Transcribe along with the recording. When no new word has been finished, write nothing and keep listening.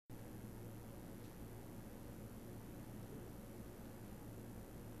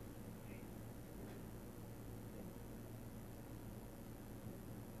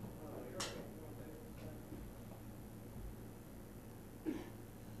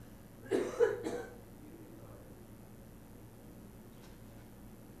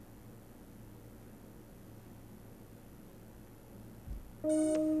Are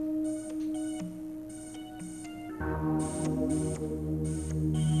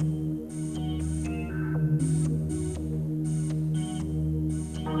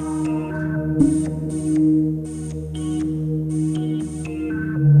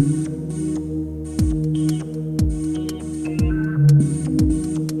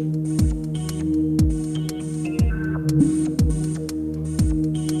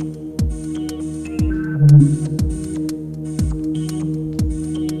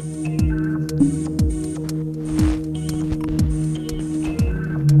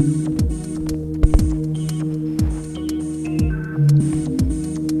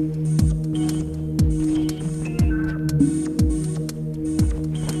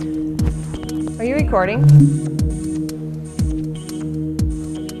you recording?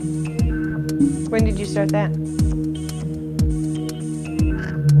 When did you start that?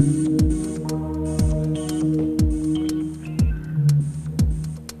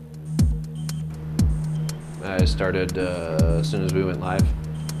 I started as soon as we went live.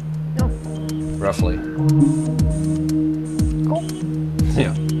 No. Roughly. Cool.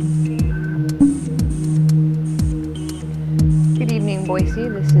 Yeah. Good evening, Boise.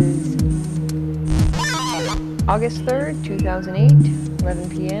 This is August 3rd, 2008, 11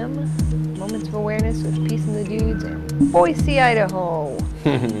 p.m. Moments of Awareness with Peace and the Dudes in Boise, Idaho.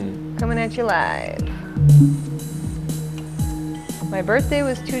 Coming at you live. My birthday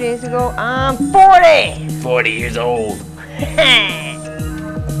was 2 days ago. I'm 40! 40 years old.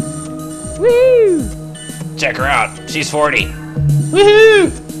 Woo! Check her out. She's 40. Woohoo!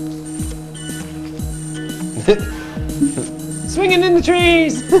 Swinging in the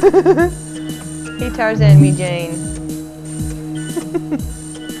trees. Hey Tarzan, me Jane.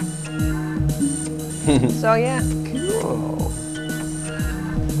 So yeah. Cool.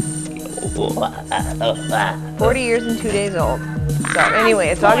 40 years and 2 days old. So anyway,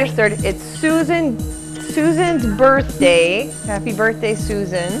 it's August 3rd. It's Susan's birthday. Happy birthday,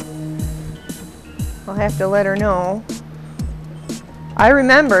 Susan. I'll have to let her know. I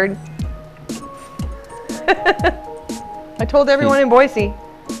remembered. I told everyone in Boise.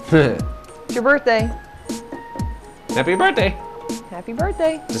 It's your birthday. Happy birthday. Happy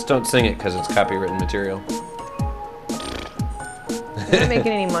birthday. Just don't sing it because it's copywritten material. I'm not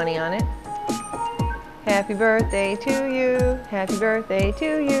making any money on it. Happy birthday to you. Happy birthday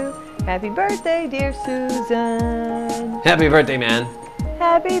to you. Happy birthday, dear Susan. Happy birthday, man.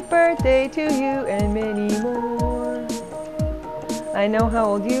 Happy birthday to you and many more. I know how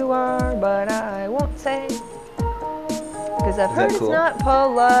old you are, but I won't say. Because I've heard cool? It's not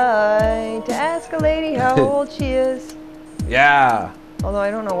polite to ask a lady how old she is. Yeah. Although I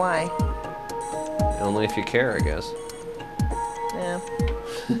don't know why. Only if you care, I guess. Yeah.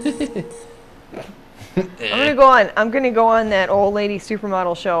 I'm gonna go on that old lady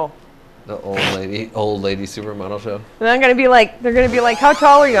supermodel show. The old lady supermodel show. And they're gonna be like, how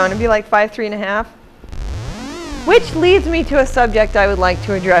tall are you? I'm gonna be like 5'3.5". Which leads me to a subject I would like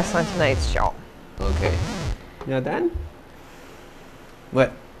to address on tonight's show. Okay. You done?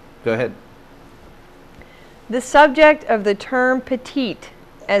 What? Go ahead. The subject of the term petite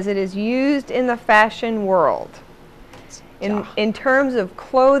as it is used in the fashion world. In terms of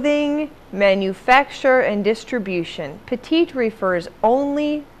clothing, manufacture, and distribution, petite refers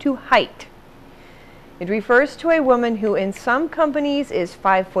only to height. It refers to a woman who in some companies is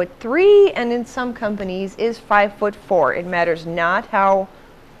 5'3" and in some companies is 5'4". It matters not how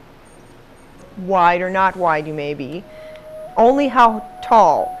wide or not wide you may be, only how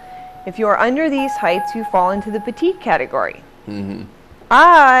tall. If you are under these heights, you fall into the petite category. Mm-hmm.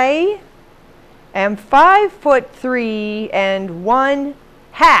 I am 5'3" and 1/2.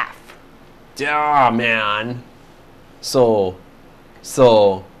 Oh, man. So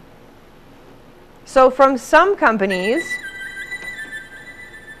from some companies,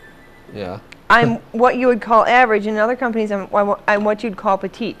 yeah. I'm what you would call average. In other companies, I'm what you'd call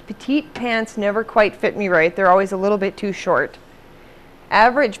petite. Petite pants never quite fit me right. They're always a little bit too short.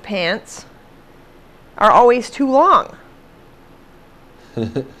 Average pants are always too long.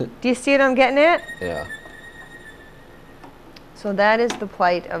 Do you see what I'm getting at? Yeah. So that is the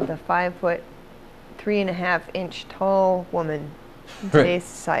plight of the 5'3.5" tall woman in today's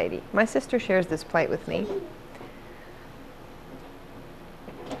society. My sister shares this plight with me.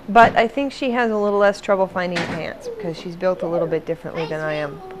 But I think she has a little less trouble finding pants because she's built a little bit differently than I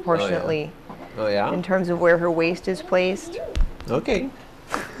am, proportionately. Oh, yeah? In terms of where her waist is placed. Okay.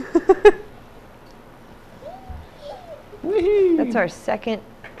 That's our second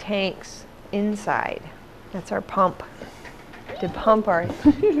tank's inside. That's our pump. To pump our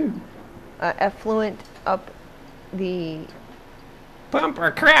effluent up the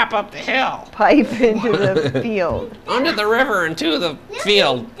Bumper crap up the hill. Pipe into the field. Under the river and to the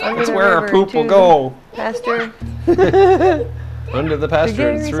field. Under That's the where our river poop will into go. Pasture. Under the To pasture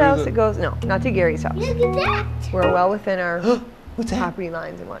and Gary's through house the... it goes. No, not to Gary's house. Look at that. We're well within our What's that? property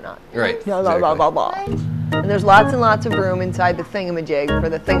lines and whatnot. Right. Blah, blah, blah, blah, blah. And there's lots and lots of room inside the thingamajig for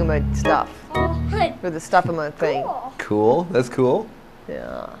the thingama stuff. For the stuffama thing. Cool. That's cool.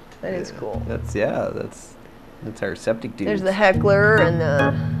 Yeah, that is cool. That's that's our septic dude. There's the heckler and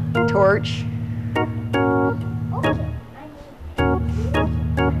the torch.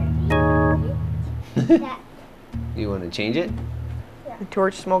 You want to change it? The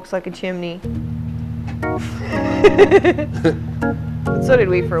torch smokes like a chimney. So did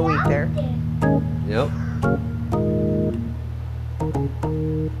we for a week there. Yep.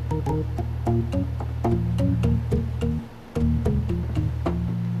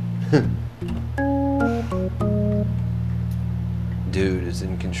 Dude is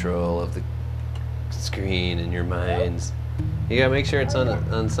in control of the screen in your minds. You gotta make sure it's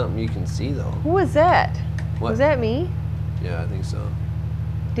on something you can see though. Who was that? What? Was that me? Yeah, I think so.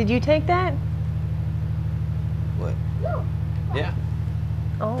 Did you take that? What? No. Yeah.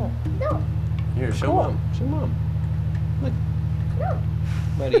 Oh. No. Here, show Cool. mom. Show mom. Look, No.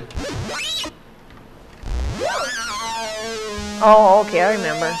 buddy. Oh, okay, I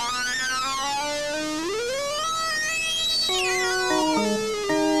remember.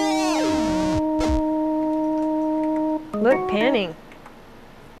 Look, panning.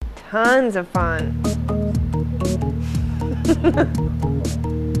 Tons of fun.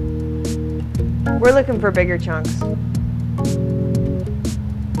 We're looking for bigger chunks.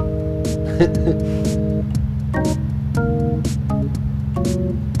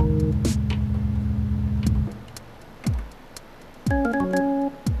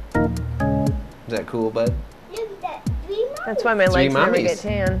 Is that cool, bud? Look at that. 3 months. That's why my Three legs never mommies. get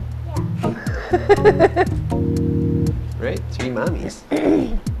tan. Right? 3 mommies.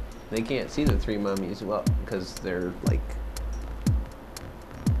 They can't see the 3 mommies well because they're like.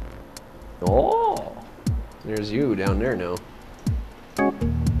 Oh, there's you down there now.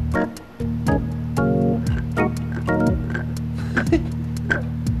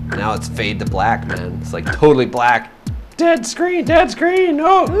 Now it's fade to black, man. It's like totally black. Dead screen,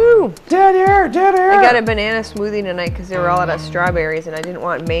 no. Woo! Dead air, dead air. I got a banana smoothie tonight because they were all out of strawberries and I didn't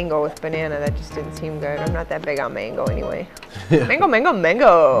want mango with banana. That just didn't seem good. I'm not that big on mango anyway. Mango, mango,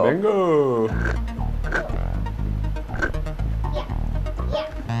 mango. Bingo. Yeah.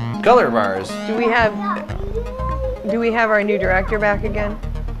 Color bars. Do we have our new director back again?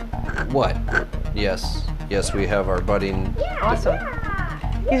 What? Yes. Yes, we have our budding. Awesome.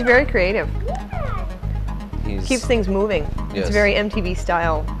 He's very creative. He's Keeps things moving. Yes. It's very MTV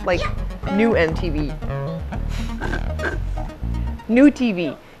style, like new MTV. New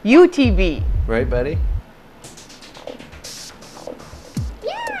TV. UTV. right, buddy? Yes.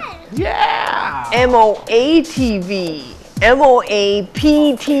 Yeah. MOATV.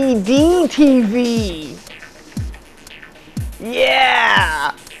 MOAPTD TV.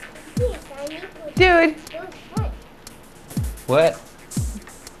 Yeah. Yes, I need to Dude. go front. What?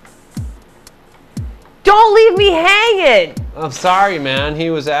 Don't leave me hanging. I'm sorry, man. He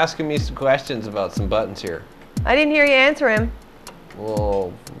was asking me some questions about some buttons here. I didn't hear you answer him.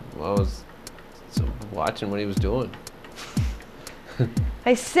 Well, I was watching what he was doing.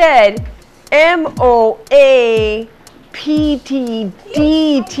 I said MOAPTD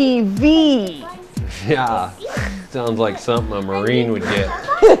TV. Yeah. Sounds like something a Marine would get.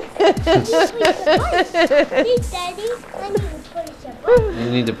 Hey, Daddy, I need to push the button. You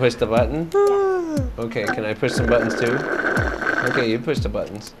need to push the button? Okay, can I push some buttons too? Okay, you push the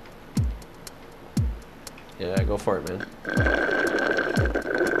buttons. Yeah, go for it, man.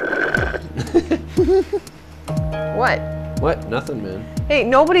 What? What? Nothing, man. Hey,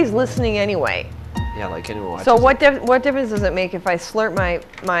 nobody's listening anyway. Yeah, like anyone watches. So it. what difference does it make if I slurp my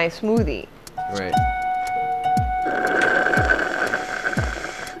smoothie? Right.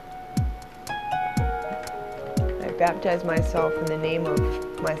 I baptize myself in the name of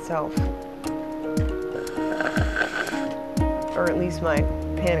myself. Or at least my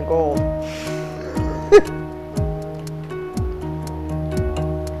pan of gold.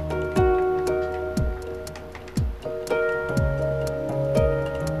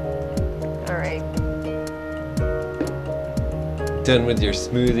 All right. Done with your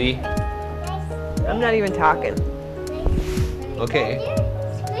smoothie? I'm not even talking. Okay.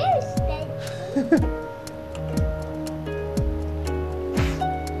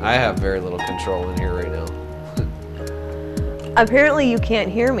 I have very little control in here right now. Apparently you can't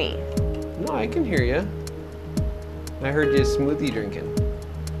hear me. No, I can hear you. I heard you smoothie drinking.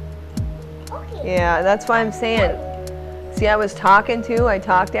 Yeah, that's why I'm saying. See, I was talking too. I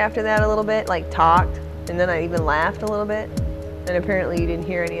talked after that a little bit, like talked, and then I even laughed a little bit. And apparently you didn't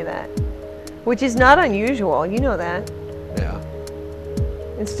hear any of that, which is not unusual. You know that. Yeah.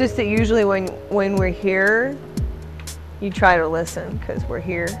 It's just that usually when we're here, you try to listen because we're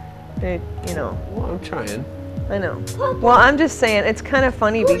here. You know. Well, I'm trying. I know. Well, I'm just saying it's kind of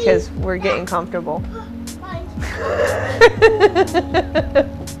funny because we're getting comfortable.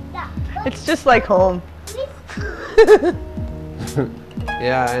 It's just like home.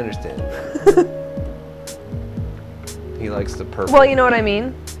 Yeah, I understand. He likes the purple. Well, you know what I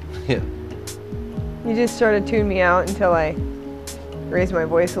mean? Yeah. You just sort of tune me out until I raise my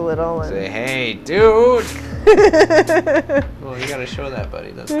voice a little. And Say, hey, dude. Oh, you gotta show that,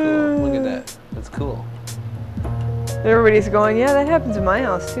 buddy. That's cool. Look at that. That's cool. everybody's going, yeah, that happens in my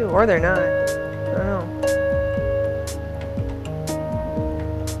house too. Or they're not. I don't know.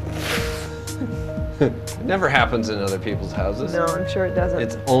 It never happens in other people's houses. No, I'm sure it doesn't.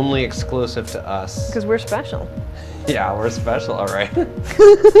 It's only exclusive to us. Because we're special. Yeah, we're special, all right.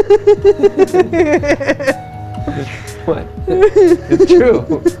 What? It's true.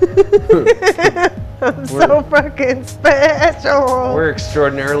 I'm so fucking special. We're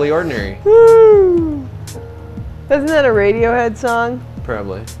extraordinarily ordinary. Woo. Isn't that a Radiohead song?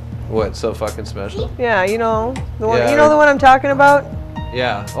 Probably. What? So fucking special? Yeah, you know the one. Yeah, you know the one I'm talking about.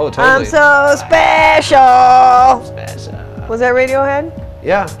 Yeah. Oh, totally. I'm so special. Special. Was that Radiohead?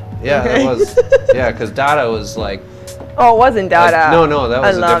 Yeah. Yeah, Okay. it was. Yeah, because Dada was like. Oh, it wasn't Dada. No, that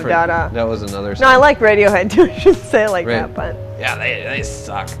was I a love different. Dada. That was another song. No, I like Radiohead too. I shouldn't say it like Right. that, but. Yeah, they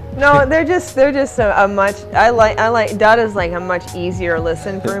suck. No, they're just a much. I like Dada's like a much easier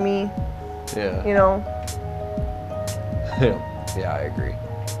listen for me. Yeah. You know. Yeah, I agree.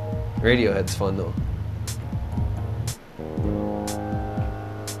 Radiohead's fun though.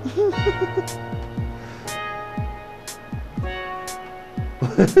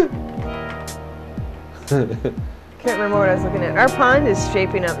 Can't remember what I was looking at. Our pond is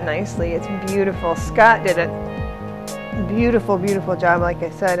shaping up nicely. It's beautiful. Scott did a beautiful, beautiful job, like I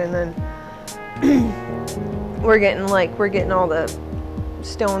said, and then we're getting all the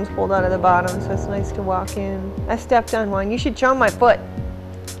stones pulled out of the bottom, so it's nice to walk in. I stepped on one. You should show 'em my foot.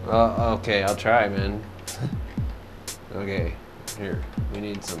 Okay, I'll try, man. Okay, here, we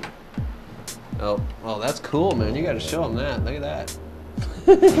need some. Oh, that's cool, man. You gotta show them that. Look at that.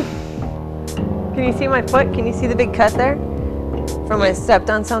 Can you see my foot? Can you see the big cut there? From I stepped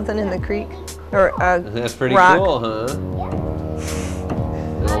on something in the creek? Or That's pretty rock. cool, huh?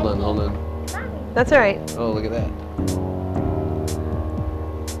 Hold on. That's all right. Oh, look at that.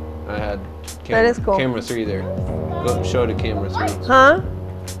 I had That is cool. camera 3 there. Go show to camera 3. Huh?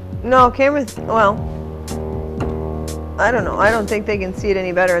 No, well, I don't know. I don't think they can see it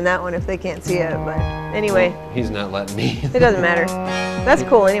any better in that one if they can't see it, but anyway. He's not letting me. It doesn't matter. That's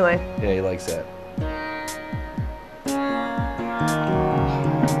cool anyway. Yeah, he likes that.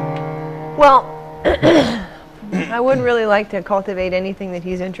 Well, I wouldn't really like to cultivate anything that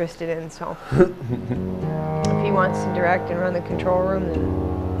he's interested in, so if he wants to direct and run the control room, then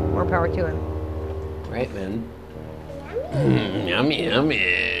more power to him. Right, man. Yummy.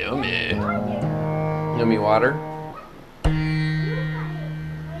 Yummy water.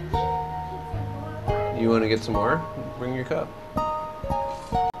 You want to get some more? Bring your cup.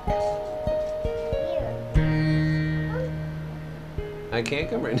 I can't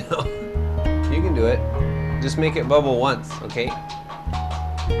come right now. You can do it. Just make it bubble once, okay?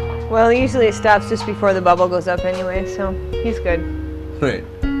 Well, usually it stops just before the bubble goes up anyway, so he's good. Right.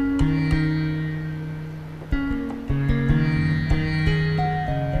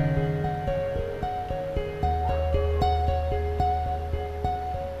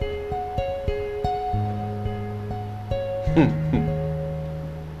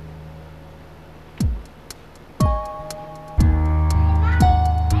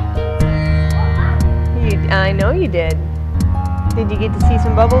 I know you did. Did you get to see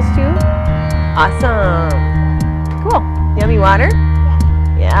some bubbles too? Awesome. Cool. Yummy water?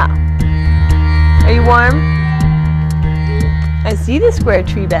 Yeah. Are you warm? I see the square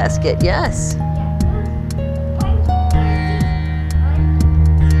tree basket, yes.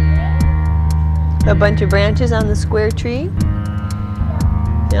 A bunch of branches on the square tree?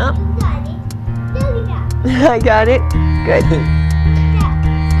 Yeah. I got it. Good.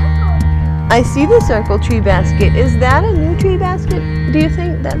 I see the circle tree basket. Is that a new tree basket? Do you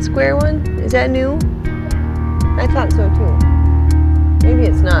think that square one? Is that new? I thought so too. Maybe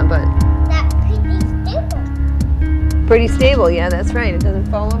it's not, but That's pretty stable. pretty stable. Yeah, that's right. It doesn't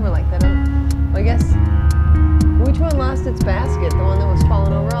fall over like that. Well, I guess, which one lost its basket? The one that was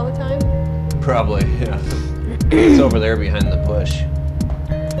falling over all the time? Probably, yeah. It's over there behind the bush.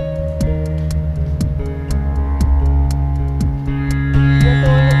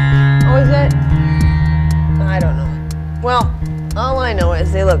 Oh, is it? I don't know. Well, all I know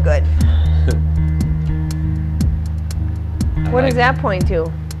is they look good. What does that point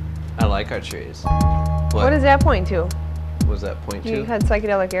to? I like our trees. What does that point to? What does that point You to? had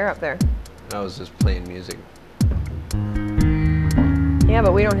psychedelic air up there. I was just playing music. Yeah,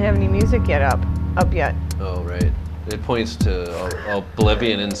 but we don't have any music yet up yet. Oh, right. It points to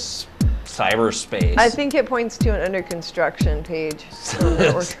oblivion in cyberspace. I think it points to an under construction page. on the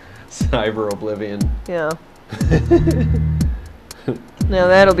network. Cyber oblivion. Yeah. Now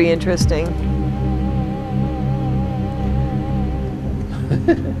that'll be interesting.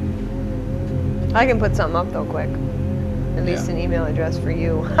 I can put something up though quick. At least an email address for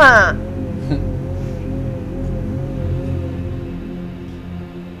you. Ha!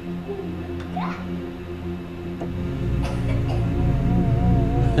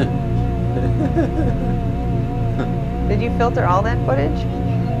 Did you filter all that footage?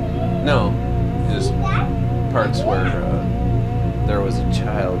 No, just parts where there was a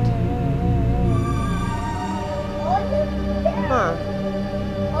child. Huh.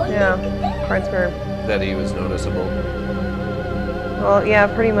 Yeah, parts where... That he was noticeable. Well, yeah,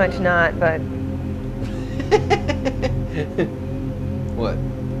 pretty much not, but... What?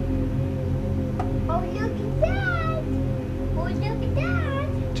 Oh, look at that. Oh, look at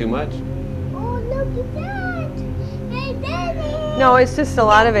that. Too much? Oh, look at that. Hey, Daddy. No, it's just a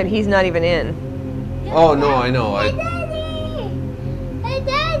lot of it he's not even in. Oh, no, I know. Hey, Daddy. Hey,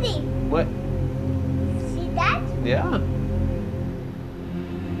 Daddy. What? See that? Yeah.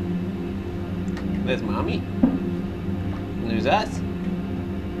 There's Mommy. And there's us.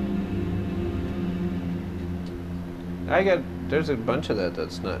 There's a bunch of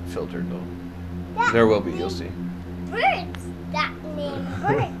that's not filtered though. That There will be, you'll see. Birds. That name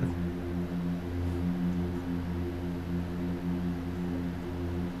birds.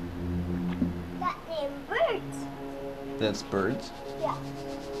 That name birds. That's birds. Yeah.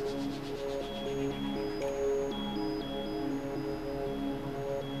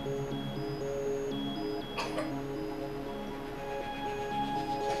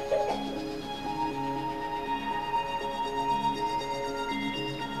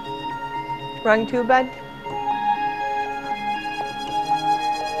 Wrong tube, bud?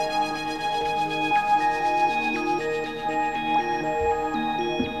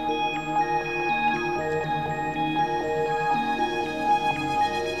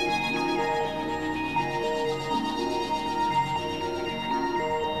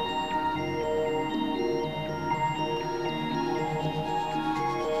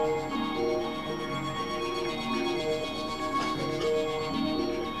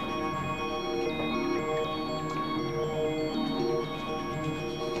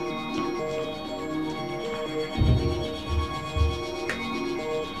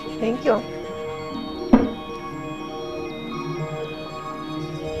 Thank you.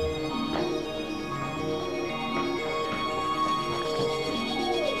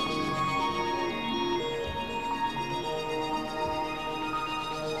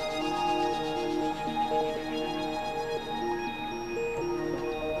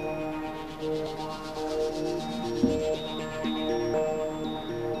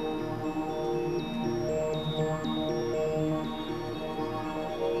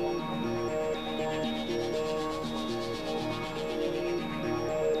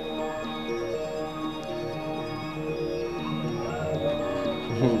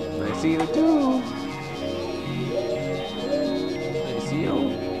 I see you too. I see you.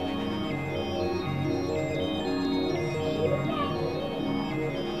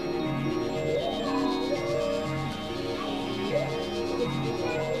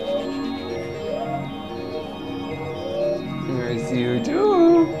 I see you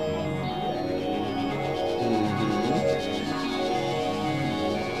too.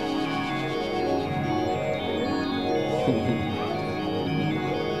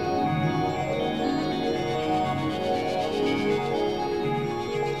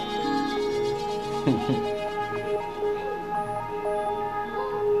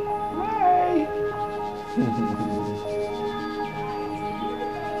 Hi.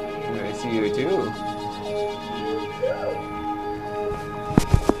 I see you too.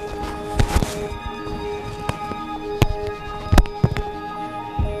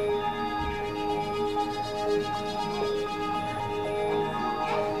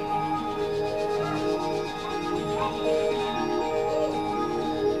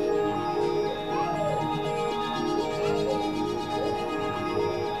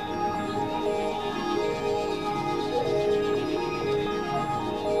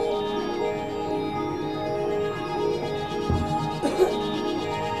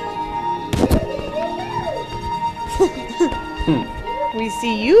 We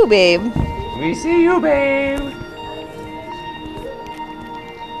see you, babe. We see you, babe.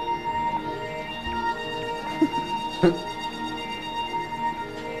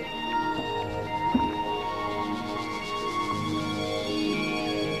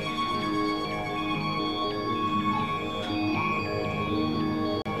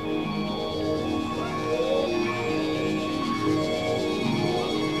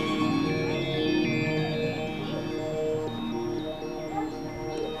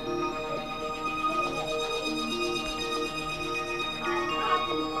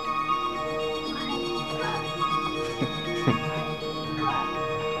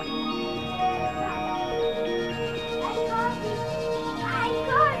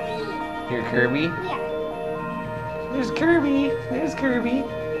 Here, Kirby. Yeah. There's Kirby. There's Kirby.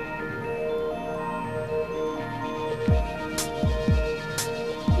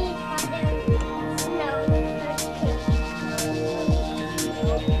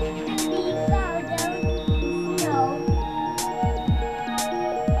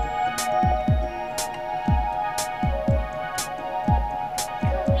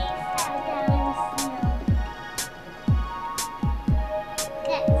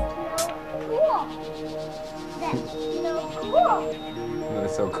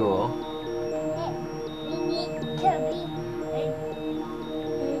 That's so cool.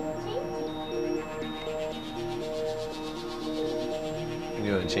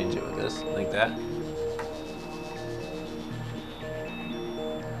 You want to change it with this, like that?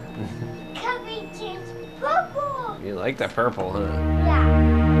 Kirby changed purple. You like the purple, huh? Yeah.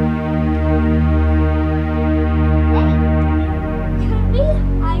 Hey, Kirby,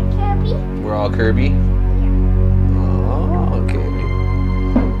 hi Kirby. We're all Kirby? Oh, okay.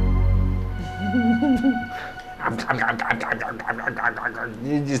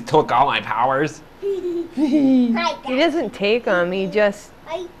 You just took all my powers. Hi, He doesn't take them. He just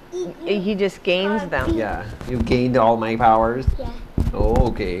I eat he just gains them. Yeah, you gained all my powers. Yeah. Oh,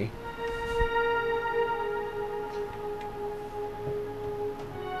 okay.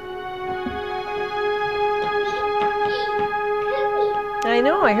 I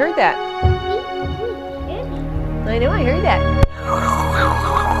know. I heard that. I know. I heard that.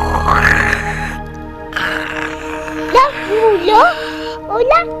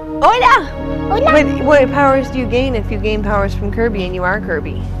 Hola. Hola. Hola. What powers do you gain if you gain powers from Kirby and you are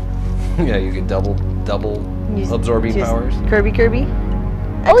Kirby? Yeah, you get double You absorbing just powers. Kirby. Extra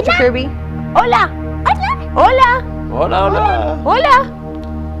Hola. Kirby. Hola. Hola. Hola, hola. Hola.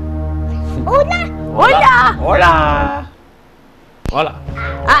 Hola. Hola. Hola. Hola.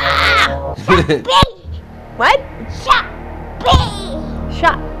 Ah. Big. What? Shop. Big.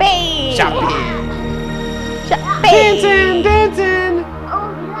 Shopping. Shopping. Shopping. Dancing.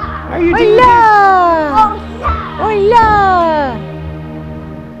 Hola. Are you doing Hola. Hola.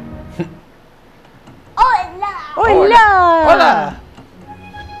 Hola. Hola. Hola.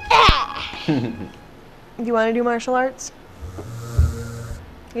 Hola. Do you want to do martial arts?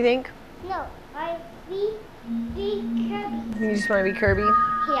 You think? No, I be Kirby. You just want to be Kirby?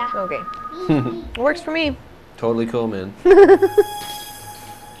 Yeah. Okay. It works for me. Totally cool, man.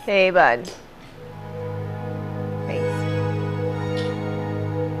 Hey, bud. Thanks.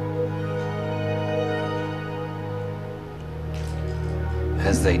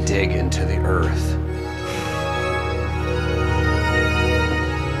 As they dig into the earth.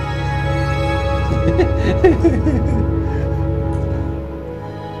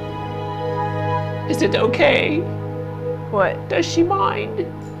 Is it okay? What? Does she mind?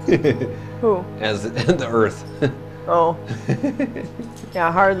 Who? As the earth. Oh.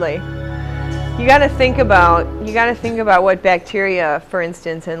 Yeah, hardly. You got to think about what bacteria, for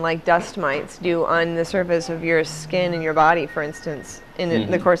instance, and like dust mites do on the surface of your skin and your body, for instance, in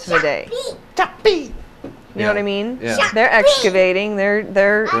the course of a day. Choppy. You know what I mean? Yeah. They're excavating. They're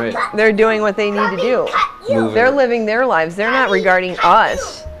doing what they need to do. Moving. They're living their lives. They're not regarding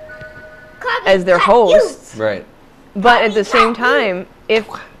us as their hosts. Right. But at the same time,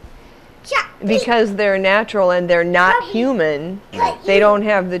 because they're natural and they're not human, they don't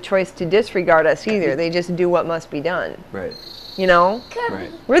have the choice to disregard us either. They just do what must be done. Right. You know? Right.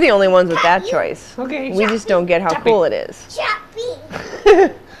 We're the only ones with that choice. Okay. We just don't get how cool it is. Choppy.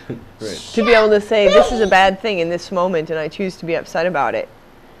 Right. To be able to say, this is a bad thing in this moment and I choose to be upset about it.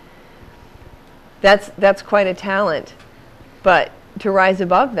 That's quite a talent. But to rise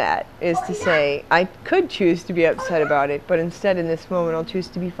above that is to say, I could choose to be upset about it, but instead in this moment I'll choose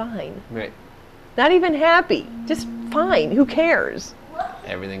to be fine. Right. Not even happy, just fine. Who cares?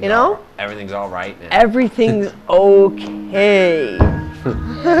 Everything's You know? Everything's all right now. Everything's okay.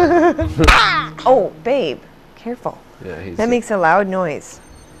 Oh, babe, careful. Yeah, he's. That makes a loud noise.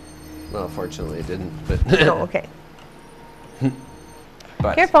 Well, fortunately, it didn't. But Oh, okay.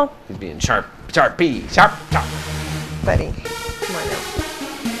 but Careful. He's being sharp, sharpy, sharp, sharp. Buddy, come on now.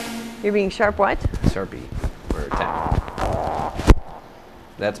 You're being sharp what? Sharpie or tap.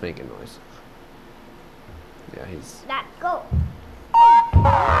 That's making noise. Yeah, he's. Let's go.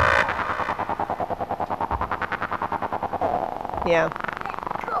 Yeah.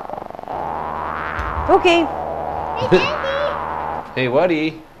 Okay. Hey, Daddy. Hey,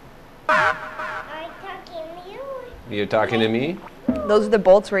 Woody. I'm talking to you. You talking to me? Those are the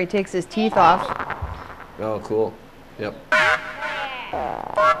bolts where he takes his teeth off. Oh, cool. Yep.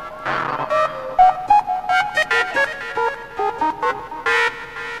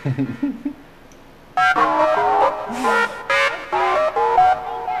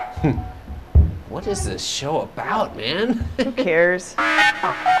 What is this show about, man? Who cares?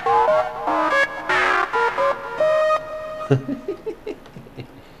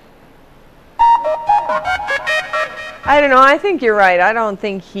 I don't know. I think you're right. I don't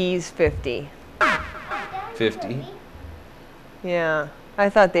think he's 50. 50. Yeah. I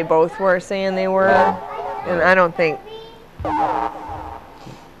thought they both were saying they were. And I don't think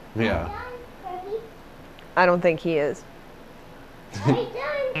Yeah. I don't think he is.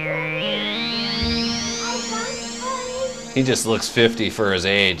 He just looks 50 for his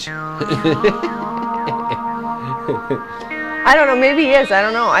age. I don't know. Maybe he is. I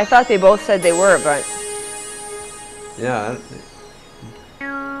don't know. I thought they both said they were, but Yeah.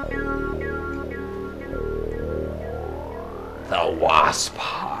 The Wasp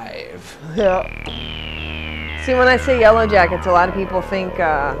Hive. yeah. See, when I say yellow jackets, a lot of people think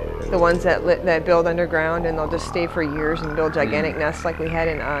the ones that build underground and they'll just stay for years and build gigantic nests like we had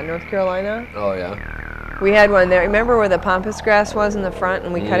in North Carolina. Oh, yeah. We had one there. Remember where the pampas grass was in the front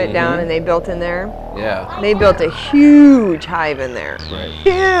and we cut it down and they built in there? Yeah. They built a huge hive in there. Right.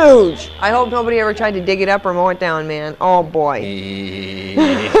 Huge! I hope nobody ever tried to dig it up or mow it down, man. Oh boy.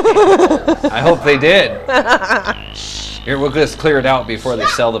 I hope they did. Here, we'll just clear it out before they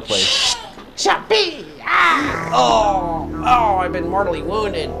sell the place. Shoppy! Oh, I've been mortally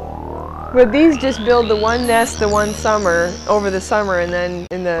wounded. But these just build the one nest the one summer, over the summer, and then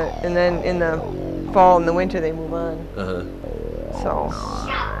in the fall and the winter they move on. Uh-huh. So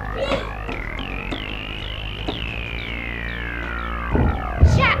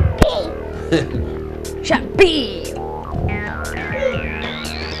Shoppy!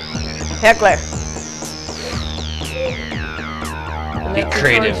 Heckler. Get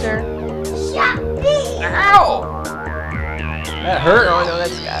creative. Shoppy! Ow! That hurt. Oh no,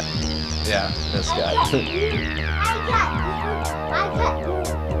 that's Scott. Yeah, that's Scott. I cut you.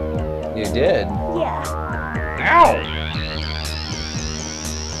 You did? Yeah. Ow!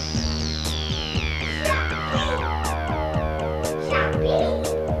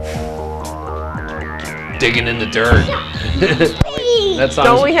 Digging in the dirt. That song.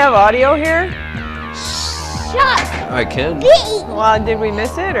 Don't we have audio here? Shut I can. Well, did we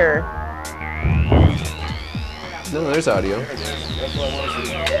miss it or? No, there's audio.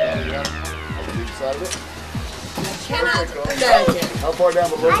 How far down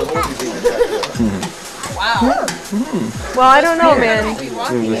below the hole do you think it's Well, I don't know, man.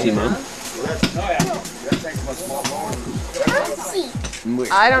 You see, Mom?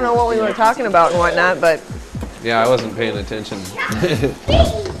 I don't know what we were talking about and whatnot, but Yeah, I wasn't paying attention.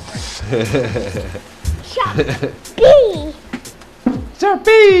 Shoppy!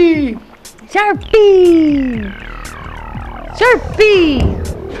 Sharpie! Sharpie! Sharpie!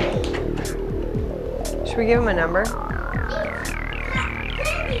 Should we give him a number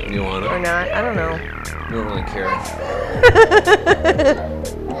You want or it? not? I don't know. You don't really care.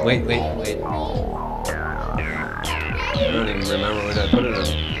 Wait. I don't even remember what I put it in.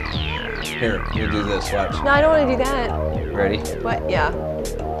 Here, you do this, watch. No, I don't want to do that. Ready? What? Yeah.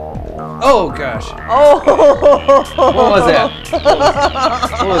 Oh, gosh. Oh! What was that?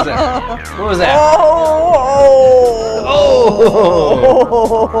 What was that? What was that? Oh!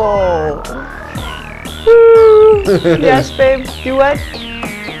 Yes, babe. Do what?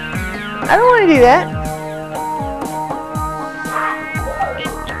 I don't want to do that.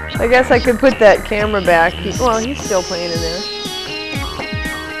 I guess I could put that camera back. Well, he's still playing in there.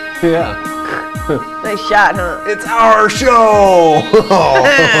 Yeah. Nice shot, huh? It's our show!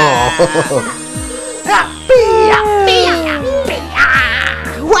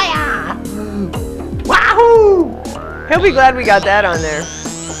 Wahoo! He'll be glad we got that on there.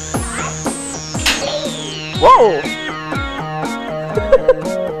 Whoa!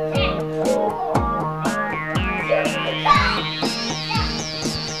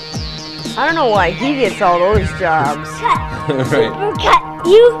 I don't know why he gets all those jobs. Cut. Right. Cut.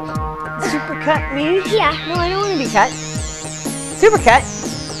 You? Super cut me? Yeah. No, I don't want to be cut. Super cut.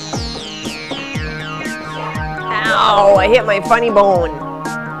 Ow, I hit my funny bone.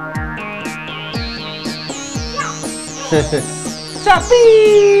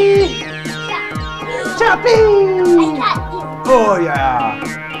 Choppy! Choppy! Oh yeah.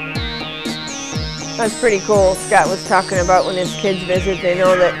 That's pretty cool. Scott was talking about when his kids visit, they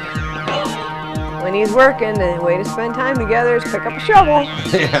know that when he's working, the way to spend time together is pick up a shovel.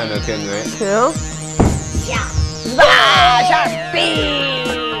 Yeah, no kidding, right? You know? Ah, Choppy!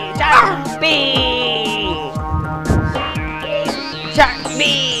 Choppy!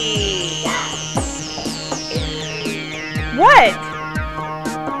 Choppy! What?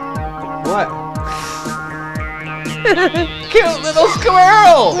 What? Cute little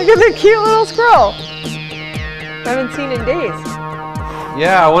squirrel! Look at the cute little squirrel. Haven't seen in days.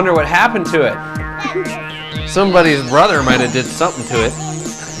 Yeah, I wonder what happened to it. Somebody's brother might have did something to it.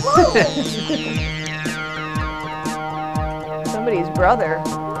 Somebody's brother.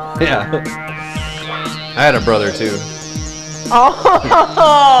 Yeah. I had a brother too. Oh,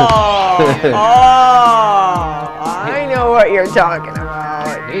 I know what you're talking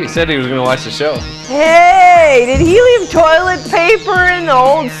about. He said he was gonna watch the show. Hey, did he leave toilet paper in the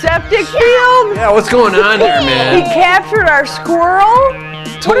old septic field? Yeah, what's going on here, He man? captured our squirrel?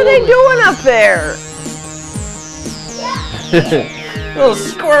 What are they doing up there? Little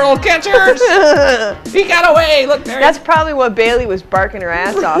squirrel catchers! He got away! Look there! That's probably what Bailey was barking her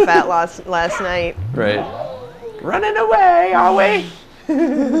ass off at last night. Right. Running away, are we?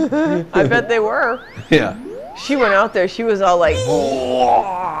 I bet they were. Yeah. She went out there, she was all like,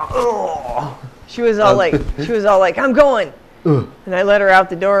 she was all like, I'm going. And I let her out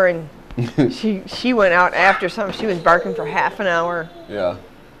the door and she went out after something. She was barking for half an hour. Yeah.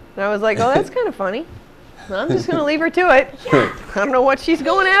 And I was like, oh, that's kind of funny. I'm just going to leave her to it. I don't know what she's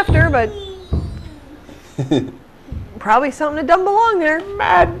going after, but probably something that doesn't belong there.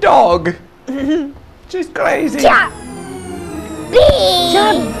 Mad dog. She's crazy. Choppy.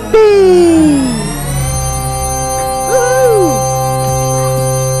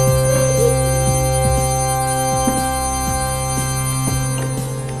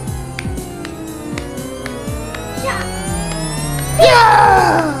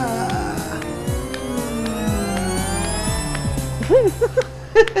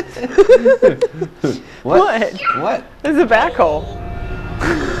 What? What? There's a backhoe.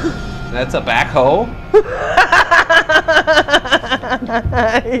 That's a backhoe?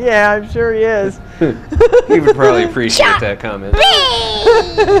 Yeah, I'm sure he is. He would probably appreciate that comment.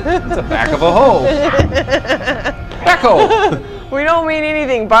 It's a back of a hoe. Backhoe. We don't mean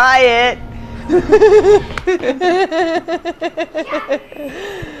anything by it.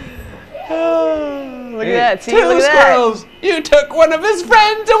 Oh, look at that. See, look at squirrels. You took one of his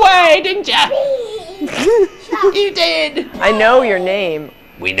friends away, didn't ya? You did. that. I know your name.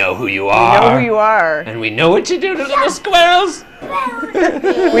 We know who you We are. know who you are. And we know what you do to little squirrels.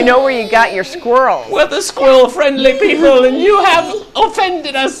 We know where you got your squirrels. We're the squirrel-friendly people, and you have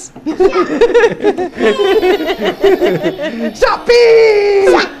offended us. Shoppy!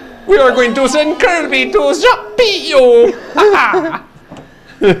 We are going to send Kirby to shoppy you.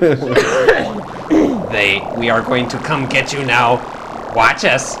 We are going to come get you now. Watch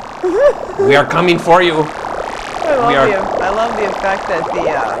us. We are coming for you. I love the effect that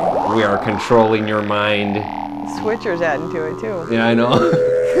the We are controlling your mind. switcher's adding to it too. Yeah, I know.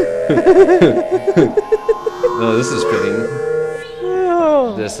 No, this is fitting.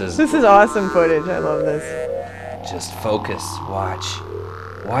 Oh, This is awesome footage. I love this. just focus. Watch.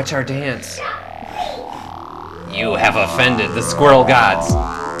 Watch our dance. You have offended the squirrel gods.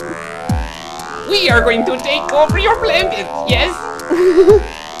 We are going to take over your planet, yes?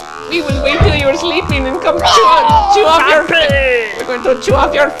 We will wait till you're sleeping and come chew off your face. We're going to chew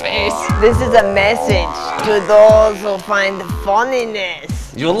off your face. This is a message to those who find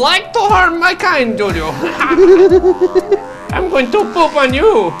funniness. You like to harm my kind, do you? I'm going to poop on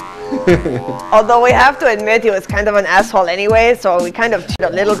you. Although we have to admit he was kind of an asshole anyway, so we kind of cheated a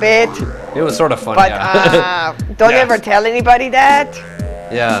little bit. It was sort of funny, But yeah. don't Yeah. ever tell anybody that.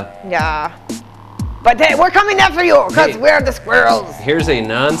 Yeah. Yeah. But hey, we're coming after you because Hey. we're the squirrels. Here's a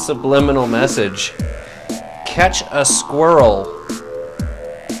non-subliminal message. Catch a squirrel.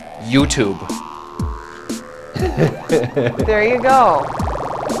 YouTube. There you go.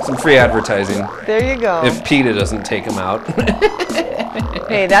 Some free advertising. There you go. If PETA doesn't take him out.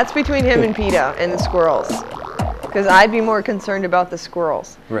 Hey, that's between him and PETA and the squirrels. Because I'd be more concerned about the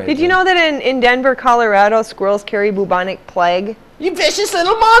squirrels. Right. Did you know that in Denver, Colorado, squirrels carry bubonic plague? You vicious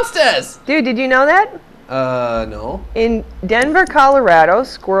little monsters! Dude, did you know that? No. In Denver, Colorado,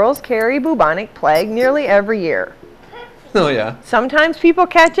 squirrels carry bubonic plague nearly every year. Oh, yeah. Sometimes people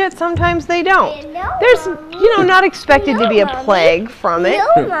catch it, sometimes they don't. No, There's, Mommy. not expected to be a Mommy. plague from it.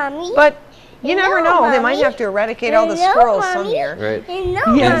 No, Mommy. But you never know. They might Mommy. have to eradicate all the No, squirrels some Mommy. year. Right.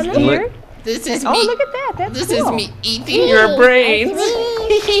 No, Yes, Mommy. dear. This is Oh, me. look at that. That's This cool. is me eating your brains.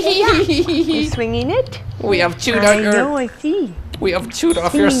 You swinging it? We have chewed I out know, your. I see. We have chewed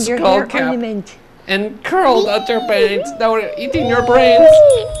off your Seeing your skull hair cap ornament. and curled out your brains. Now we're eating your brains.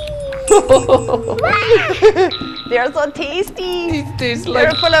 They're so tasty. It tastes They're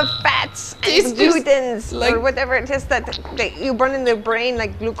like. full of fats Tastes and just glutens like- or whatever it is that you burn in the brain,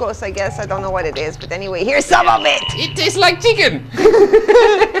 like glucose, I guess. I don't know what it is, but anyway, here's some of it. It tastes like chicken.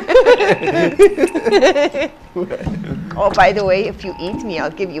 Oh, by the way, if you eat me, I'll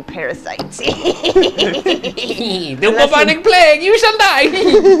give you parasites. The bubonic plague, you shall die.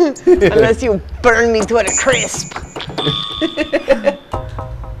 Unless you burn me to a crisp.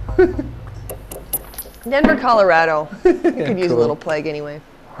 Denver, Colorado. You could use a Cool. little plague anyway.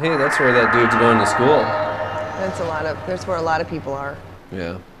 Hey, that's where that dude's going to school. That's where a lot of people are.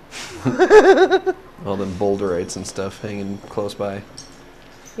 Yeah. All them boulderites and stuff hanging close by.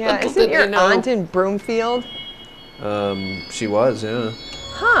 Yeah, Little isn't did your they know. aunt in Broomfield? She was, yeah.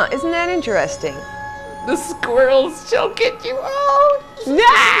 Huh, isn't that interesting? The squirrels shall get you all.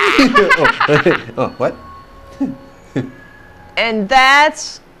 Oh, what? And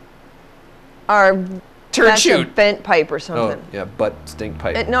that's our Turd that's a shoot. vent pipe or Oh, something. yeah, butt stink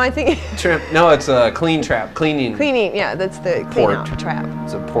pipe. No, I think No, it's a clean trap. Cleaning. cleaning. Yeah, that's the clean out Port. trap.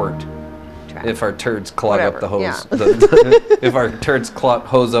 It's a port. Trap. If our turds clog up the Whatever, hose. yeah. If our turds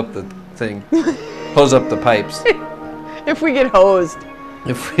hose up the thing. Hose up the pipes. If we get hosed.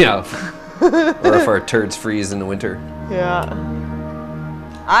 Or if our turds freeze in the winter. Yeah.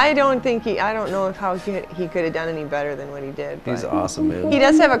 I don't know how he could have done any better than what he did. He's but awesome, man. he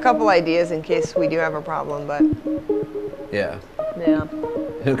does have a couple ideas in case we do have a problem, but Yeah. yeah.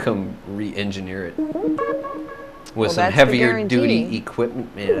 He'll come re-engineer it. With Well, some that's the heavier duty guarantee.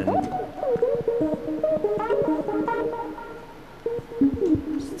 equipment, man.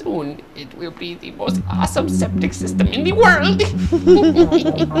 Soon it will be the most awesome septic system in the world.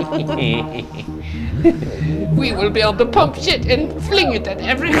 We will be able to pump shit and fling it at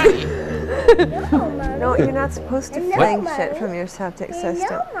everybody. No, you're not supposed to No, fling Mommy. shit from your septic system.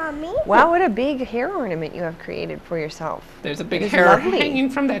 No, Mommy. Wow, what a big hair ornament you have created for yourself. There's a big It's hair lovely. hanging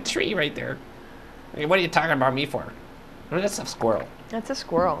from that tree right there. Hey, what are you talking about me for? Oh, that's a squirrel. That's a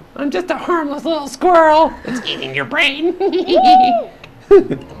squirrel. I'm just a harmless little squirrel that's eating your brain.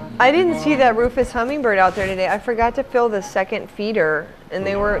 I didn't see that Rufus hummingbird out there today. I forgot to fill the second feeder, and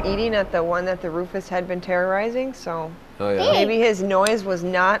they were eating at the one that the Rufus had been terrorizing, so Oh yeah. maybe his noise was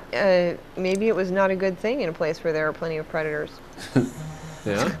not, maybe it was not a good thing in a place where there are plenty of predators.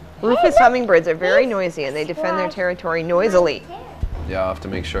 Yeah. Rufus hummingbirds are very noisy, and they defend their territory noisily. Yeah, I'll have to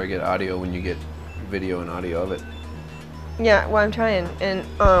make sure I get audio when you get video and audio of it. Yeah, well, I'm trying, and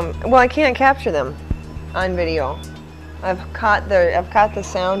well, I can't capture them on video. I've caught the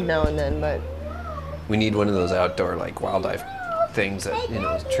sound now and then, but We need one of those outdoor like wildlife things that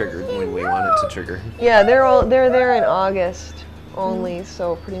is triggered when we want it to trigger. yeah, they're there in August only,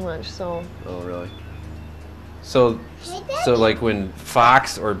 so pretty much so. Oh really? So like when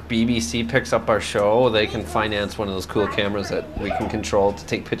Fox or BBC picks up our show, they can finance one of those cool cameras that we can control to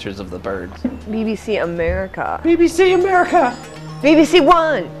take pictures of the birds. BBC America, BBC America. BBC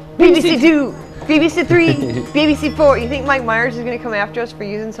One, BBC Two, BBC Three, BBC Four. You think Mike Myers is gonna come after us for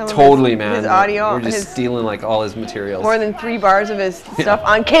using some of Totally, man. his audio, We're just his stealing like all his materials. more than 3 bars of his stuff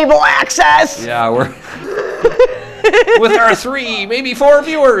on cable access? Yeah, we're with our 3, maybe 4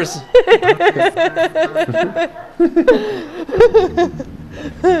 viewers.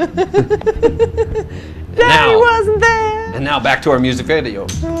 Daddy wasn't there. And now back to our music video.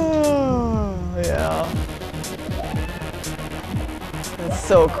 Oh, yeah. That's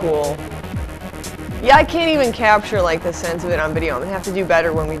so cool. Yeah, I can't even capture like the sense of it on video. I'm gonna have to do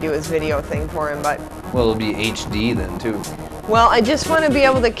better when we do his video thing for him, but Well, it'll be HD then too. well, I just want to be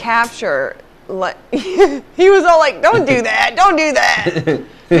able to capture like he was all like, "Don't do that. Don't do that."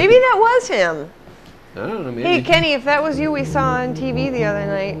 Maybe that was him. I don't know, maybe. Hey, Kenny, if that was you we saw on TV the other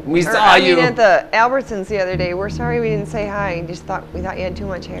night. We or, saw I mean, you. at the Albertsons the other day. We're sorry we didn't say hi. We thought you had too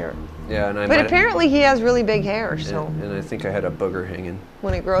much hair. Yeah, and I But might- apparently he has really big hair, so and I think I had a booger hanging.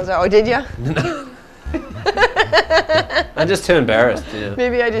 when it grows out. Oh, did ya? I'm just too embarrassed. Yeah.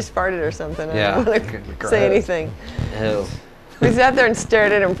 Maybe I just farted or something. I Yeah. don't want to say anything. Ew. We sat there and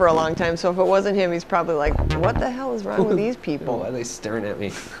stared at him for a long time, so if it wasn't him, he's probably like, what the hell is wrong with these people? Why are they staring at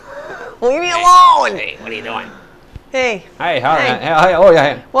me? Leave me alone! Hey, what are you doing? Hey. Hi, how? Hey. Hi, oh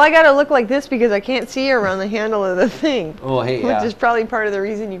yeah. Well, I gotta look like this because I can't see you around the handle of the thing. Oh hey, yeah. Which is probably part of the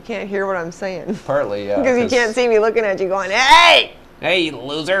reason you can't hear what I'm saying. Partly, yeah. Because you can't see me looking at you going, hey! Hey, you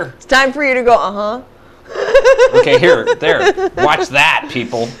loser. It's time for you to go, uh-huh. Okay, here, there. Watch that,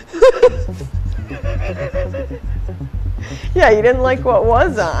 people. Yeah, you didn't like what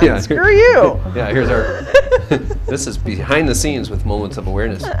was on. Yeah. Screw you. Yeah, here's our... This is behind the scenes with Moments of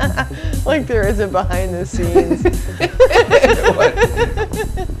Awareness. Like there is a behind the scenes.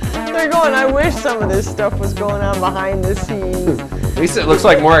 They're going, I wish some of this stuff was going on behind the scenes. At least it looks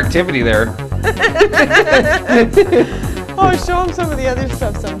like more activity there. Oh, show them some of the other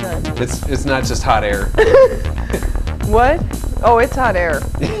stuff sometime. It's not just hot air. What? Oh, it's hot air.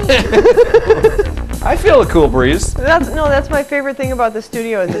 I feel a cool breeze. That's my favorite thing about the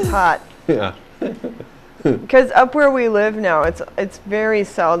studio is it's hot. Yeah. Because up where we live now, it's very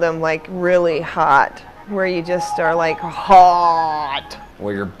seldom like really hot, where you just are like hot.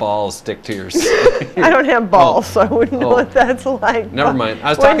 Where your balls stick to your... I don't have balls, so I wouldn't know what that's like. Never mind. I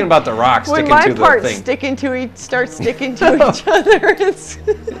was talking about the rock sticking to the thing. When my parts start sticking to each other, it's...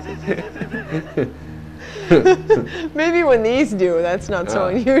 Maybe when these do, that's not so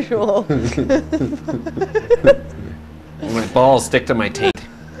unusual. My balls stick to my taint.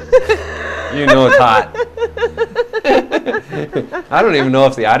 You know it's hot. I don't even know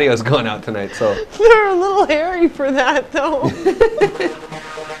if the audio is going out tonight, so... They're a little hairy for that, though.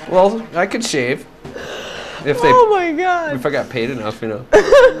 Well, I could shave. Oh my God. If I got paid enough, you know.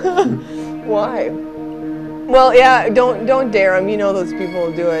 Why? Well, yeah, don't dare them. You know those people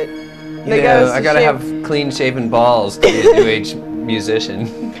will do it. I gotta have clean-shaven balls to be a New Age musician.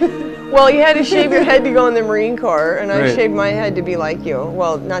 Well, you had to shave your head to go in the Marine Corps, and I Right. shaved my head to be like you.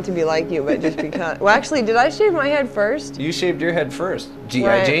 Well, not to be like you, but just because. Well, actually, did I shave my head first? You shaved your head first. G.I.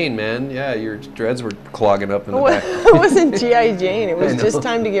 Right. Jane, man. Yeah, your dreads were clogging up in the back. It wasn't G.I. Jane. It was I know. just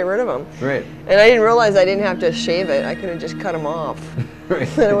time to get rid of them. Right. And I didn't realize I didn't have to shave it. I could have just cut them off. Right.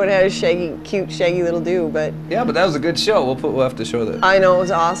 Then I would have had a cute, shaggy little do, but... Yeah, but that was a good show. We'll have to show that. I know, it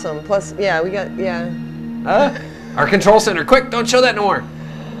was awesome. Plus, yeah, Our control center, quick, don't show that no more.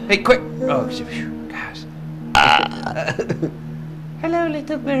 Hey, quick. Oh, gosh. Hello,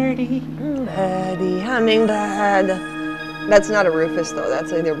 little birdie. Birdie, hummingbird. That's not a rufus, though.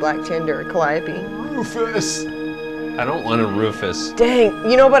 That's either black tinder or calliope. Rufus. I don't want a rufus. Dang,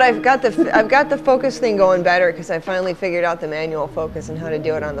 you know, but I've got the focus thing going better because I finally figured out the manual focus and how to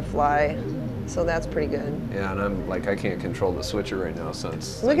do it on the fly. So that's pretty good. Yeah, and I'm like, I can't control the switcher right now, so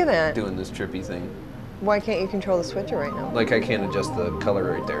it's Look at that. doing this trippy thing. Why can't you control the switcher right now? Like I can't adjust the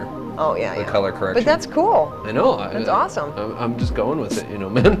color right there. Oh, yeah, The color correction. But that's cool. I know. That's awesome. I'm just going with it, you know,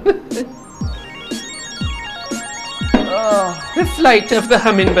 man. Oh. The flight of the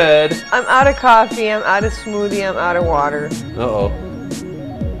hummingbird. I'm out of coffee, I'm out of smoothie, I'm out of water. Uh-oh.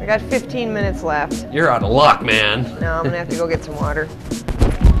 I got 15 minutes left. You're out of luck, man. Now I'm gonna have to go get some water.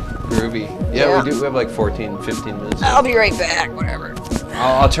 Groovy. Yeah, we do. We have like 15 minutes. I'll be right back, whatever.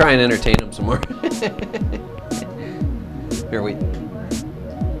 I'll try and entertain him some more. Here, wait.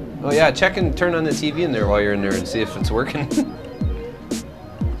 Oh yeah, check and turn on the TV in there while you're in there and see if it's working.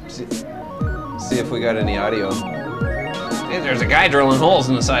 see if we got any audio. Hey, there's a guy drilling holes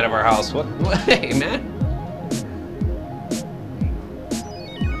in the side of our house. What? Hey, man.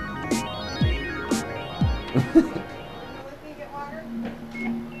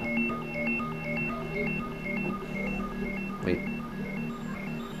 Wait.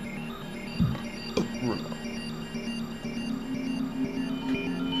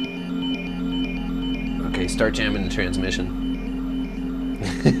 Okay, start jamming the transmission.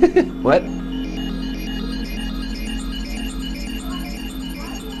 What?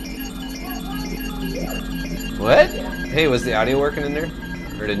 What? Hey, was the audio working in there?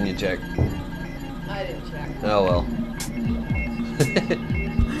 Or didn't you check? I didn't check. Oh well.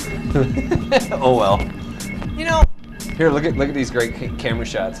 Oh well. You know. Here, look at these great camera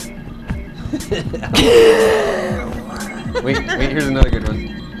shots. wait, here's another good one.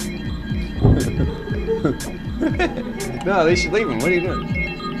 No, they should leave him. What are you doing?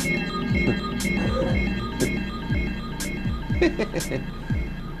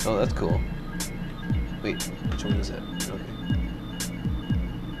 Oh, that's cool. Wait, which one is that? Okay.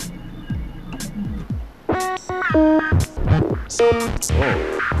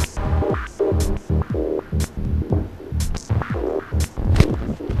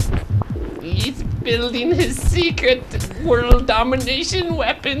 He's building his secret world domination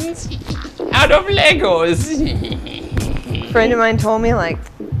weapons out of Legos. friend of mine told me like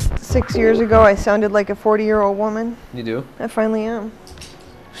 6 years ago I sounded like a 40-year-old woman. You do? I finally am.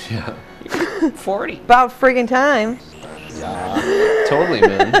 Yeah. 40. About friggin' time. Yeah. Totally,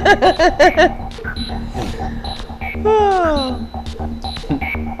 man. Oh.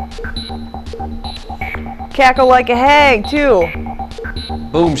 Cackle like a hag, too.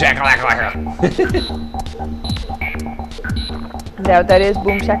 Boom, shakalaka. Is that what that is?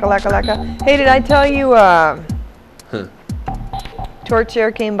 Boom, shakalaka. Hey, did I tell you, Torch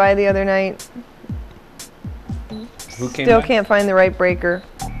Air came by the other night? Who came Still by? can't find the right breaker.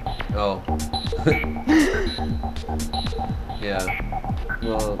 Oh. Yeah.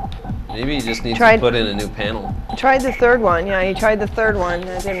 Well, maybe you just need to put in a new panel. Tried the third one. Yeah, he tried the third one.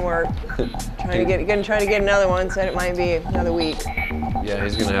 That didn't work. Trying to get another one. Said it might be another week. Yeah,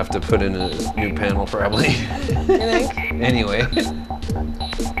 he's gonna have to put in a new panel probably. You think? Anyway.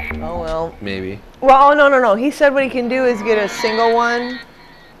 Oh well. Maybe. Well, oh, no. He said what he can do is get a single one.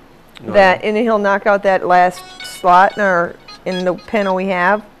 Oh, And then he'll knock out that last slot in the panel we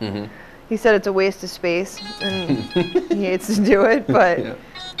have. Mm-hmm. He said it's a waste of space, and he hates to do it, but Yeah.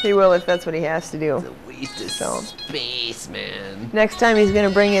 he will if that's what he has to do. It's a waste of space, man. Next time he's gonna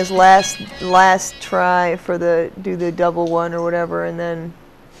bring his last try for do the double one or whatever, and then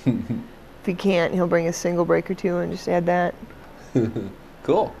if he can't, he'll bring a single breaker too and just add that.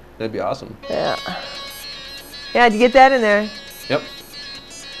 Cool. That'd be awesome. Yeah. Yeah, did you get that in there? Yep.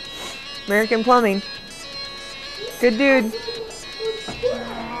 American Plumbing. Good dude.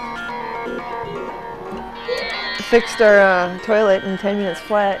 Fixed our toilet in 10 minutes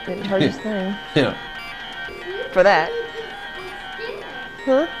flat. Didn't charge us a thing Yeah. for that.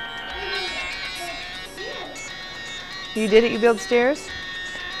 Huh? You did it? You built stairs?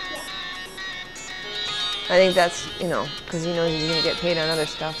 I think that's, because he knows he's going to get paid on other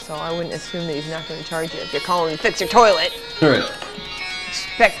stuff, so I wouldn't assume that he's not going to charge you. If you're calling to fix your toilet, Right.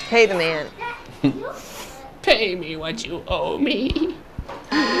 expect to pay the man. Pay me what you owe me.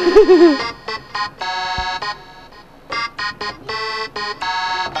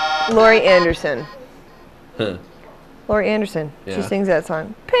 Lori Anderson. Huh. Lori Anderson. She Yeah. sings that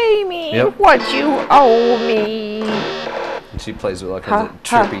song. Pay me Yep. what you owe me. And she plays with all kinds of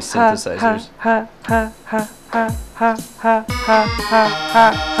trippy synthesizers.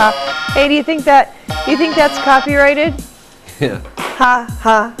 Hey, do you think that's copyrighted? Yeah. Ha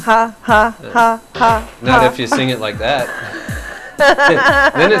ha ha ha ha ha. Not if you sing it like that.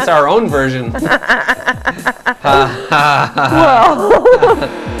 Then it's our own version. Well,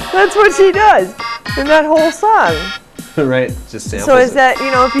 that's what she does in that whole song. Right, just samples So is it. that,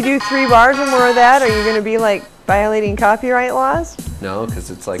 if you do 3 bars or more of that, are you going to be like violating copyright laws? No, because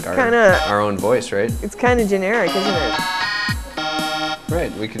it's like Kinda- our own voice, right? It's kind of generic, isn't it?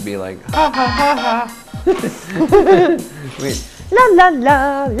 Right, we could be like, ha ha ha ha. Wait, La la